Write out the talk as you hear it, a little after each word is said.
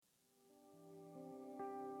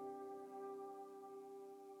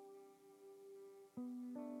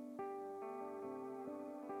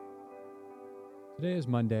Today is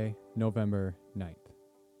Monday, November 9th.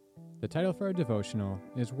 The title for our devotional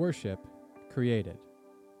is Worship Created.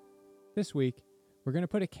 This week, we're going to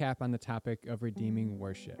put a cap on the topic of redeeming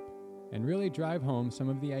worship and really drive home some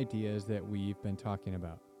of the ideas that we've been talking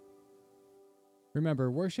about.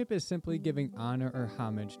 Remember, worship is simply giving honor or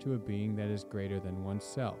homage to a being that is greater than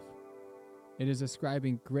oneself. It is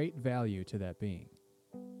ascribing great value to that being.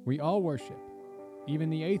 We all worship.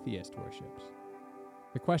 Even the atheist worships.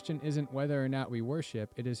 The question isn't whether or not we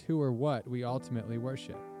worship, it is who or what we ultimately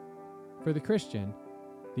worship. For the Christian,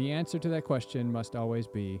 the answer to that question must always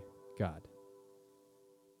be God.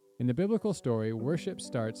 In the biblical story, worship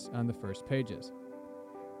starts on the first pages.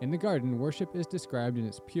 In the garden, worship is described in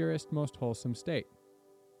its purest, most wholesome state.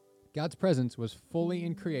 God's presence was fully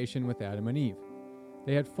in creation with Adam and Eve.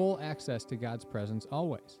 They had full access to God's presence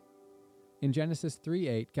always. In Genesis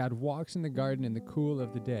 3:8, God walks in the garden in the cool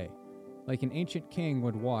of the day, like an ancient king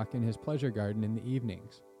would walk in his pleasure garden in the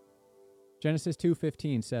evenings. Genesis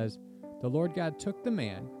 2:15 says, "The Lord God took the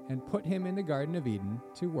man and put him in the Garden of Eden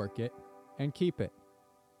to work it and keep it."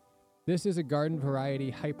 This is a garden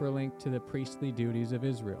variety hyperlink to the priestly duties of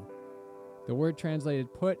Israel. The word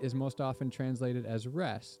translated put is most often translated as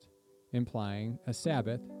rest, implying a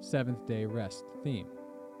Sabbath, seventh-day rest theme.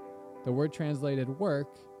 The word translated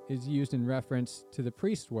work is used in reference to the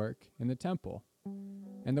priest's work in the temple.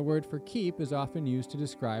 And the word for keep is often used to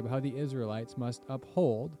describe how the Israelites must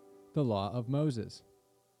uphold the law of Moses.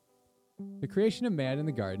 The creation of man in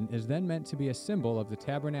the garden is then meant to be a symbol of the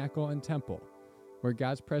tabernacle and temple, where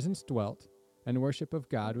God's presence dwelt and worship of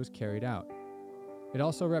God was carried out. It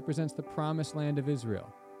also represents the promised land of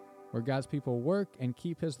Israel, where God's people work and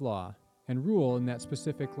keep his law and rule in that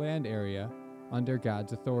specific land area under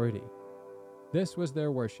God's authority. This was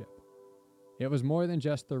their worship. It was more than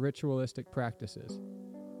just the ritualistic practices.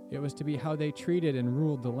 It was to be how they treated and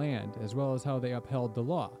ruled the land, as well as how they upheld the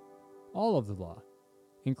law, all of the law,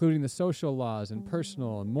 including the social laws and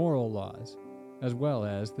personal and moral laws, as well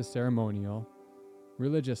as the ceremonial,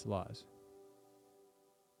 religious laws.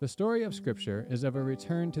 The story of Scripture is of a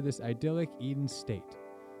return to this idyllic Eden state,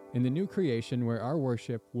 in the new creation where our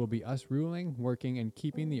worship will be us ruling, working, and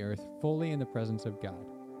keeping the earth fully in the presence of God.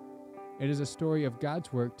 It is a story of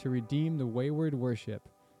God's work to redeem the wayward worship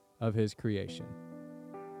of his creation.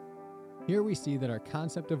 Here we see that our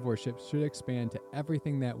concept of worship should expand to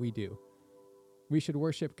everything that we do. We should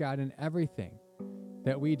worship God in everything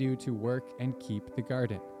that we do to work and keep the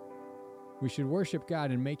garden. We should worship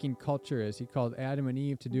God in making culture as he called Adam and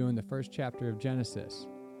Eve to do in the first chapter of Genesis.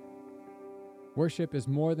 Worship is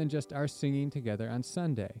more than just our singing together on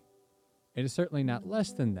Sunday. It is certainly not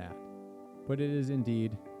less than that, but it is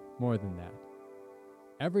indeed more than that.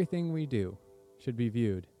 Everything we do should be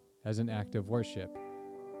viewed as an act of worship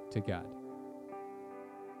to God.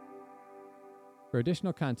 For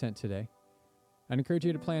additional content today, I'd encourage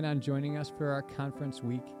you to plan on joining us for our Conference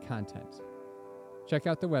Week content. Check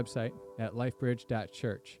out the website at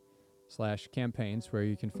lifebridge.church/campaigns, where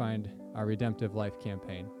you can find our Redemptive Life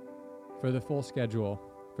campaign for the full schedule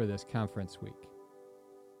for this Conference Week.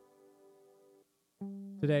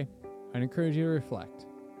 Today, I'd encourage you to reflect.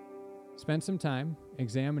 Spend some time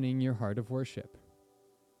examining your heart of worship.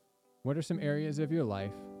 What are some areas of your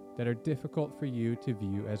life that are difficult for you to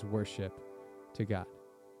view as worship to God?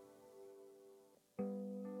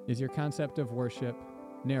 Is your concept of worship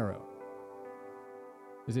narrow?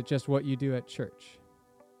 Is it just what you do at church?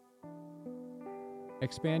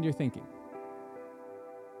 Expand your thinking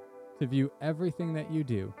to view everything that you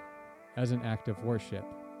do as an act of worship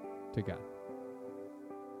to God.